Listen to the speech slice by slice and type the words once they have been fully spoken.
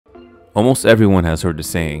Almost everyone has heard the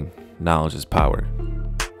saying, knowledge is power.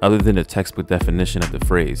 Other than the textbook definition of the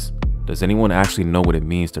phrase, does anyone actually know what it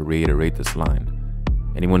means to reiterate this line?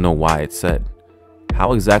 Anyone know why it's said?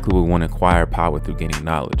 How exactly would one acquire power through gaining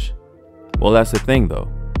knowledge? Well, that's the thing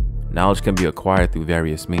though. Knowledge can be acquired through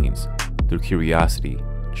various means, through curiosity,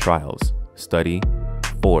 trials, study,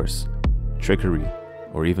 force, trickery,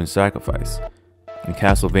 or even sacrifice. In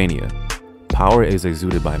Castlevania, power is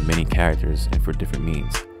exuded by many characters and for different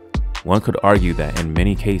means. One could argue that in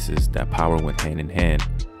many cases that power went hand in hand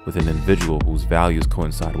with an individual whose values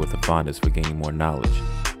coincide with a fondness for gaining more knowledge.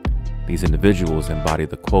 These individuals embody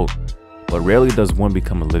the quote, but rarely does one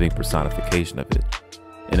become a living personification of it.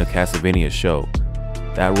 In a Castlevania show,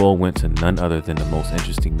 that role went to none other than the most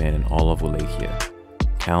interesting man in all of Wallachia,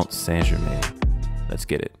 Count Saint Germain. Let's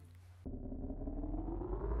get it.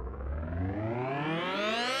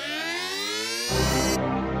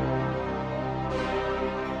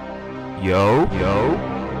 Yo.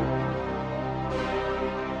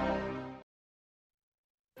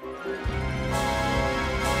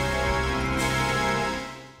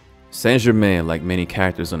 Saint Germain, like many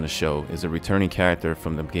characters on the show, is a returning character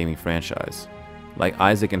from the gaming franchise. Like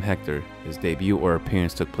Isaac and Hector, his debut or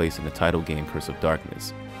appearance took place in the title game Curse of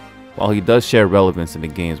Darkness. While he does share relevance in the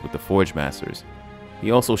games with the Forge Masters,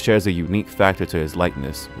 he also shares a unique factor to his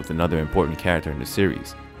likeness with another important character in the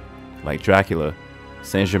series. Like Dracula,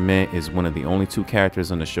 Saint Germain is one of the only two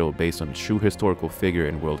characters on the show based on a true historical figure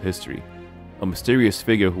in world history, a mysterious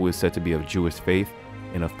figure who is said to be of Jewish faith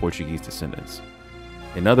and of Portuguese descendants.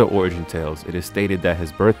 In other origin tales, it is stated that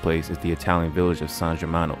his birthplace is the Italian village of San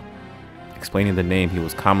Germano, explaining the name he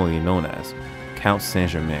was commonly known as, Count Saint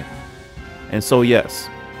Germain. And so yes,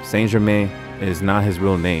 Saint Germain is not his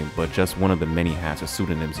real name, but just one of the many hats or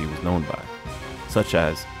pseudonyms he was known by, such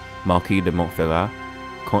as Marquis de Montferrat,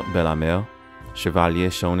 Comte Bellamere, Chevalier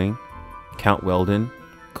Schoening, Count Weldon,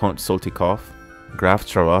 Count Soltikoff, Graf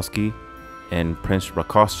Czarowski, and Prince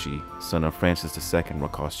Rakowski, son of Francis II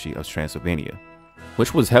Rakowski of Transylvania,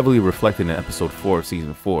 which was heavily reflected in episode 4 of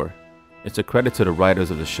season 4. It's a credit to the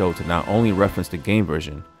writers of the show to not only reference the game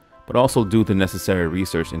version, but also do the necessary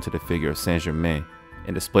research into the figure of Saint Germain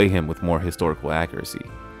and display him with more historical accuracy.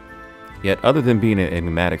 Yet other than being an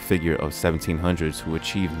enigmatic figure of 1700s who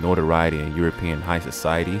achieved notoriety in European high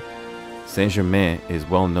society, Saint Germain is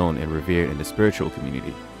well known and revered in the spiritual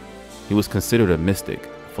community. He was considered a mystic,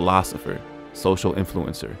 philosopher, social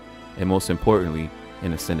influencer, and most importantly,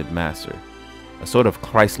 an ascended master, a sort of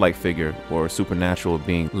Christ-like figure or a supernatural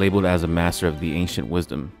being labeled as a master of the ancient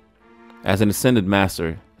wisdom. As an ascended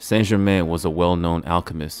master, Saint Germain was a well-known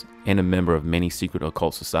alchemist and a member of many secret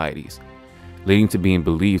occult societies, leading to being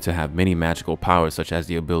believed to have many magical powers such as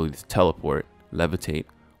the ability to teleport, levitate,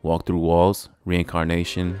 walk through walls,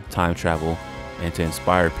 reincarnation, time travel, and to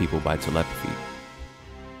inspire people by telepathy.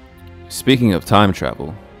 Speaking of time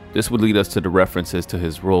travel, this would lead us to the references to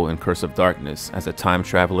his role in Curse of Darkness as a time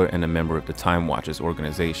traveler and a member of the Time Watchers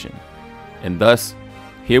organization. And thus,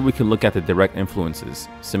 here we can look at the direct influences,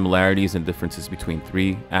 similarities, and differences between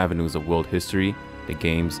three avenues of world history, the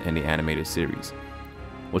games, and the animated series.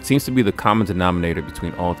 What seems to be the common denominator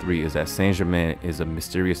between all three is that Saint Germain is a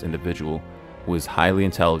mysterious individual who is highly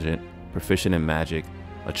intelligent, proficient in magic,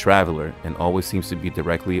 a traveler, and always seems to be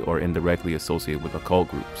directly or indirectly associated with occult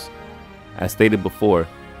groups. As stated before,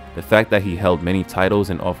 the fact that he held many titles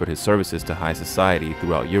and offered his services to high society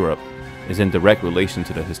throughout Europe is in direct relation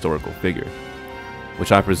to the historical figure,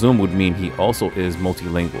 which I presume would mean he also is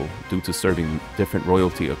multilingual due to serving different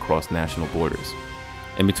royalty across national borders.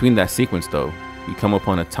 In between that sequence though, we come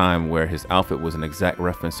upon a time where his outfit was an exact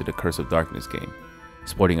reference to the Curse of Darkness game,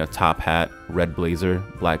 sporting a top hat, red blazer,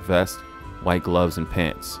 black vest, white gloves, and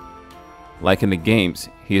pants. Like in the games,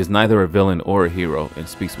 he is neither a villain or a hero and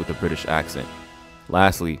speaks with a British accent.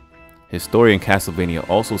 Lastly, his story in Castlevania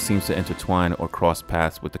also seems to intertwine or cross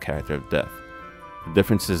paths with the character of Death. The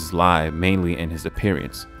differences lie mainly in his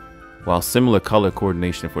appearance. While similar color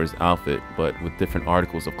coordination for his outfit, but with different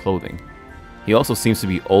articles of clothing, he also seems to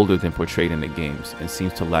be older than portrayed in the games and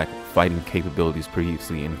seems to lack fighting capabilities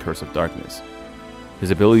previously in Curse of Darkness. His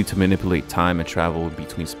ability to manipulate time and travel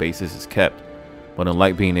between spaces is kept, but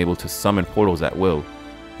unlike being able to summon portals at will,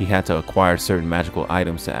 he had to acquire certain magical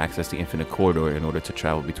items to access the Infinite Corridor in order to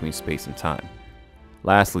travel between space and time.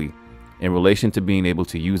 Lastly, in relation to being able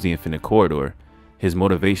to use the Infinite Corridor, his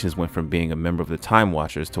motivations went from being a member of the Time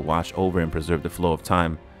Watchers to watch over and preserve the flow of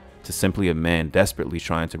time to simply a man desperately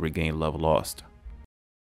trying to regain love lost.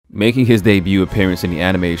 Making his debut appearance in the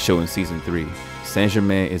animated show in Season 3, Saint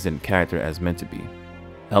Germain is in character as meant to be.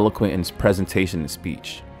 Eloquent in his presentation and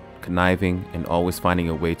speech, conniving and always finding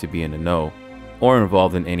a way to be in the know, or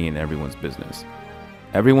involved in any and everyone's business.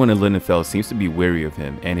 Everyone in Lindenfeld seems to be wary of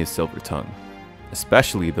him and his silver tongue,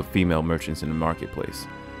 especially the female merchants in the marketplace.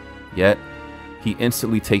 Yet, he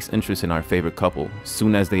instantly takes interest in our favorite couple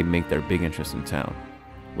soon as they make their big entrance in town,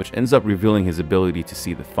 which ends up revealing his ability to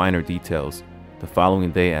see the finer details the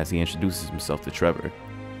following day as he introduces himself to Trevor,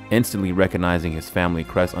 instantly recognizing his family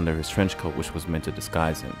crest under his trench coat, which was meant to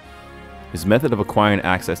disguise him. His method of acquiring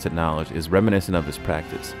access to knowledge is reminiscent of his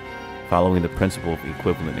practice, following the principle of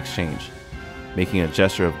equivalent exchange, making a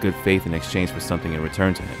gesture of good faith in exchange for something in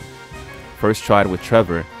return to him. First tried with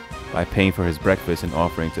Trevor by paying for his breakfast and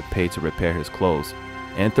offering to pay to repair his clothes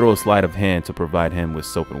and throw a sleight of hand to provide him with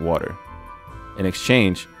soap and water. In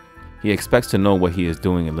exchange, he expects to know what he is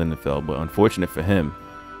doing in Lindenfeld, but unfortunate for him,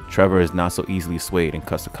 Trevor is not so easily swayed and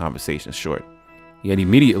cuts the conversation short. Yet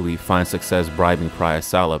immediately finds success bribing Prior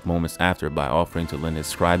Salop moments after by offering to lend his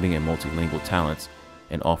scribing and multilingual talents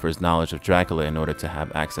and offers knowledge of Dracula in order to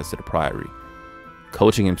have access to the priory.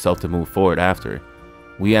 Coaching himself to move forward after,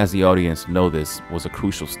 we as the audience know this was a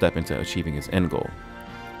crucial step into achieving his end goal.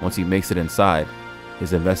 Once he makes it inside,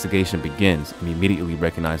 his investigation begins and immediately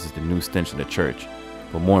recognizes the new stench in the church,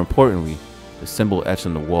 but more importantly, the symbol etched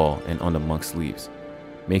on the wall and on the monk's sleeves,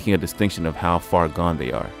 making a distinction of how far gone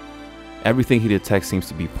they are. Everything he detects seems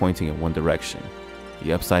to be pointing in one direction: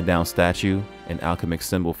 the upside down statue, an alchemic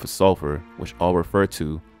symbol for sulfur, which all refer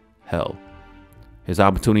to hell. His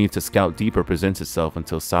opportunity to scout deeper presents itself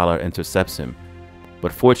until Salar intercepts him,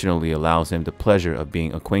 but fortunately allows him the pleasure of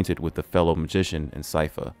being acquainted with the fellow magician in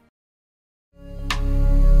Sypha.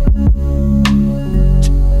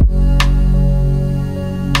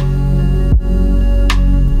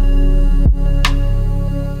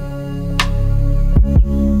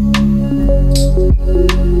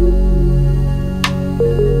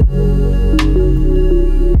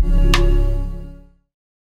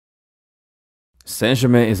 Saint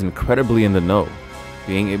Germain is incredibly in the know,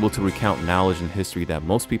 being able to recount knowledge and history that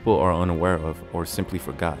most people are unaware of or simply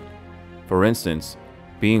forgot. For instance,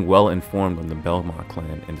 being well informed on the Belmont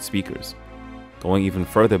clan and the Speakers, going even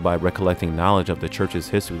further by recollecting knowledge of the church's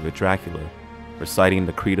history with Dracula, reciting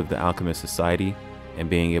the creed of the Alchemist Society, and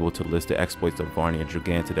being able to list the exploits of Varney and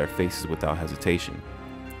Dragan to their faces without hesitation.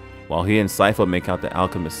 While he and Sypha make out the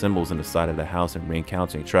alchemist symbols in the side of the house and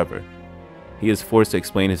re-encountering Trevor, he is forced to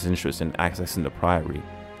explain his interest in accessing the priory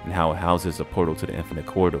and how it houses a portal to the infinite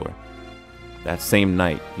corridor. That same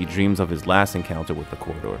night, he dreams of his last encounter with the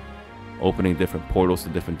corridor, opening different portals to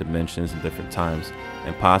different dimensions and different times,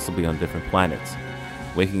 and possibly on different planets,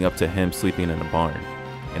 waking up to him sleeping in a barn.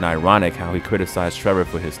 And ironic how he criticized Trevor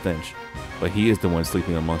for his stench, but he is the one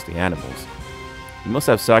sleeping amongst the animals. He must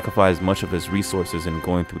have sacrificed much of his resources in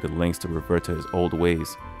going through the lengths to revert to his old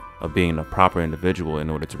ways of being a proper individual in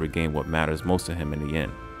order to regain what matters most to him in the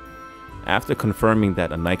end. After confirming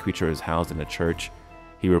that a night creature is housed in the church,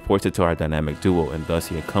 he reports it to our dynamic duo, and thus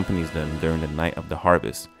he accompanies them during the night of the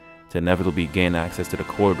harvest to inevitably gain access to the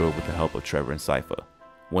corridor with the help of Trevor and Sypha.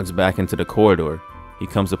 Once back into the corridor, he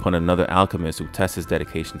comes upon another alchemist who tests his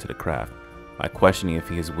dedication to the craft by questioning if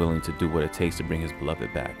he is willing to do what it takes to bring his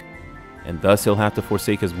beloved back. And thus he'll have to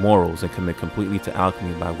forsake his morals and commit completely to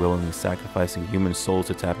alchemy by willingly sacrificing human souls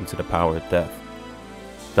to tap into the power of death,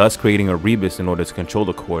 thus creating a rebus in order to control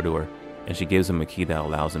the corridor, and she gives him a key that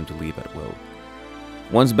allows him to leave at will.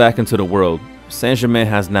 Once back into the world, Saint Germain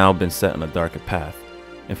has now been set on a darker path,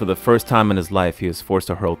 and for the first time in his life he is forced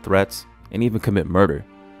to hurl threats and even commit murder,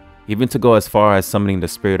 even to go as far as summoning the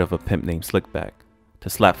spirit of a pimp named Slickback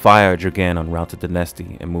to slap fire at Dragan en route to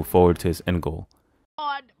Dynasty and move forward to his end goal.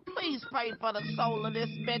 Lord, please pray for the soul of this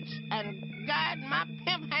bitch and guide my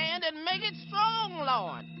pimp hand and make it strong,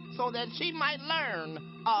 Lord, so that she might learn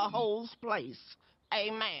a hole's place.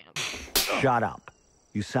 Amen. Shut up.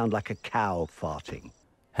 You sound like a cow farting.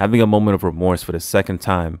 Having a moment of remorse for the second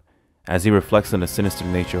time as he reflects on the sinister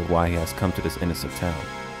nature of why he has come to this innocent town,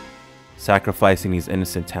 sacrificing these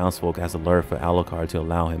innocent townsfolk as a lure for Alucard to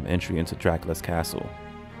allow him entry into Dracula's castle.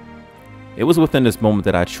 It was within this moment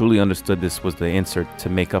that I truly understood this was the insert to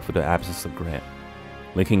make up for the absence of Grant,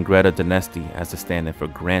 linking Greta Dynasty as the stand-in for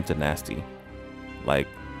Grant Dynasty. Like,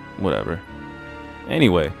 whatever.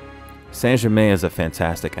 Anyway, Saint Germain is a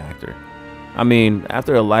fantastic actor. I mean,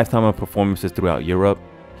 after a lifetime of performances throughout Europe,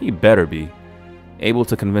 he better be able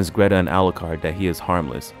to convince Greta and Alucard that he is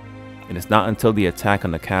harmless, and it's not until the attack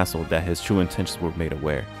on the castle that his true intentions were made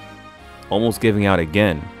aware, almost giving out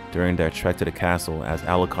again during their trek to the castle as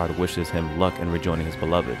Alucard wishes him luck in rejoining his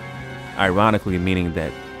beloved, ironically meaning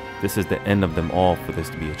that this is the end of them all for this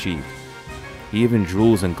to be achieved. He even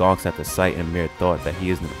drools and gawks at the sight and mere thought that he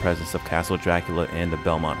is in the presence of Castle Dracula and the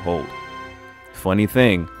Belmont Hold. Funny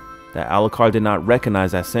thing, that Alucard did not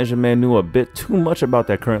recognize that Saint Germain knew a bit too much about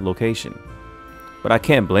their current location. But I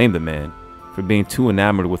can't blame the man for being too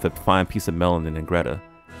enamored with a fine piece of melanin in Greta.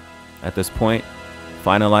 At this point,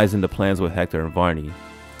 finalizing the plans with Hector and Varney,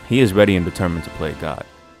 he is ready and determined to play God.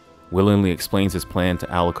 Willingly explains his plan to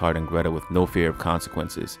Alucard and Greta with no fear of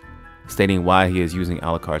consequences, stating why he is using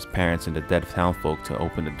Alucard's parents and the dead townfolk to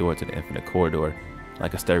open the door to the Infinite Corridor,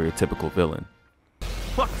 like a stereotypical villain.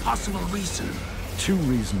 What possible reason? 2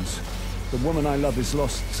 reasons. The woman I love is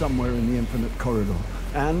lost somewhere in the Infinite Corridor,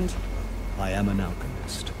 and I am an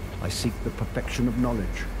alchemist. I seek the perfection of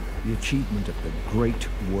knowledge, the achievement of the great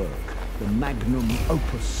work, the magnum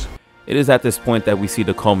opus. It is at this point that we see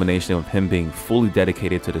the culmination of him being fully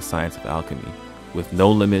dedicated to the science of alchemy, with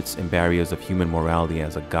no limits and barriers of human morality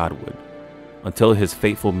as a god would, until his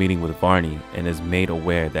fateful meeting with Varney and is made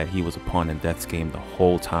aware that he was a pawn in death's game the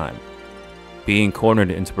whole time, being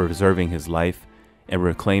cornered into preserving his life and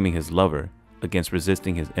reclaiming his lover against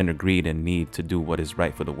resisting his inner greed and need to do what is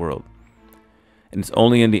right for the world. And it's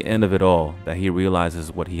only in the end of it all that he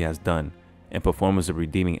realizes what he has done and performs a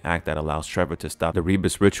redeeming act that allows Trevor to stop the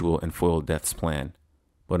Rebus ritual and foil Death's plan.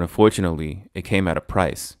 But unfortunately, it came at a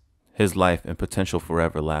price: his life and potential for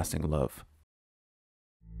everlasting love.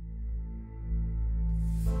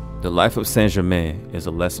 The life of Saint Germain is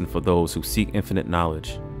a lesson for those who seek infinite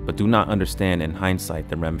knowledge, but do not understand in hindsight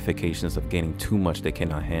the ramifications of gaining too much they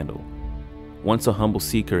cannot handle. Once a humble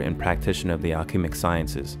seeker and practitioner of the alchemic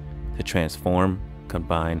sciences, to transform,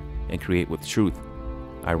 combine, and create with truth,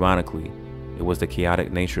 ironically, it was the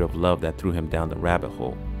chaotic nature of love that threw him down the rabbit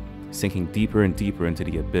hole, sinking deeper and deeper into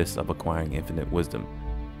the abyss of acquiring infinite wisdom,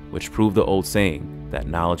 which proved the old saying that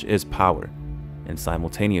knowledge is power, and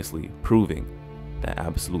simultaneously proving that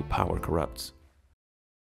absolute power corrupts.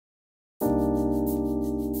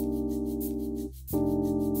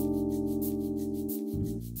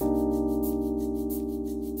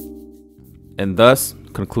 And thus,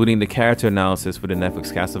 concluding the character analysis for the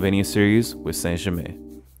Netflix Castlevania series with Saint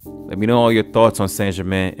Germain. Let me know all your thoughts on Saint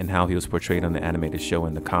Germain and how he was portrayed on the animated show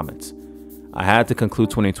in the comments. I had to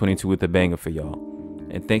conclude 2022 with a banger for y'all,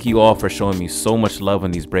 and thank you all for showing me so much love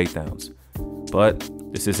on these breakdowns. But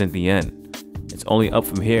this isn't the end. It's only up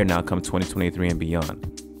from here now come 2023 and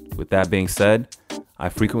beyond. With that being said, I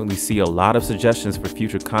frequently see a lot of suggestions for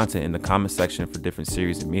future content in the comment section for different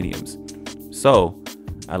series and mediums. So,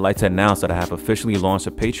 I'd like to announce that I have officially launched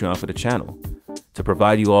a Patreon for the channel to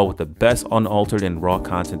provide you all with the best unaltered and raw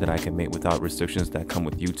content that I can make without restrictions that come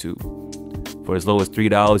with YouTube. For as low as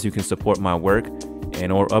 $3, you can support my work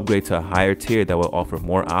and or upgrade to a higher tier that will offer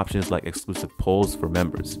more options like exclusive polls for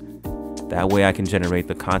members. That way I can generate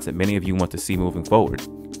the content many of you want to see moving forward.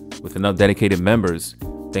 With enough dedicated members,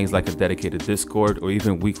 things like a dedicated Discord or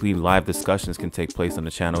even weekly live discussions can take place on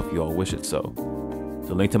the channel if you all wish it so.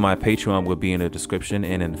 The link to my Patreon will be in the description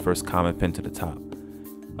and in the first comment pinned to the top.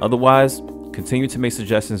 Otherwise, continue to make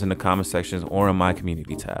suggestions in the comment sections or in my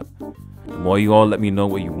community tab. The more you all let me know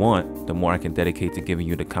what you want, the more I can dedicate to giving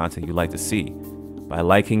you the content you like to see by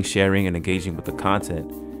liking, sharing, and engaging with the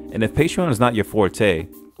content. And if Patreon is not your forte,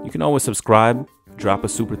 you can always subscribe, drop a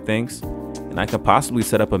super thanks, and I could possibly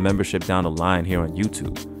set up a membership down the line here on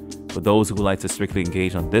YouTube for those who would like to strictly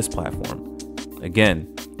engage on this platform.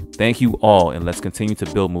 Again, thank you all, and let's continue to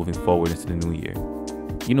build moving forward into the new year.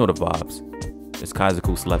 You know the vibes. It's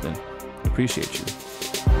Kaizoku Sleven. Appreciate you.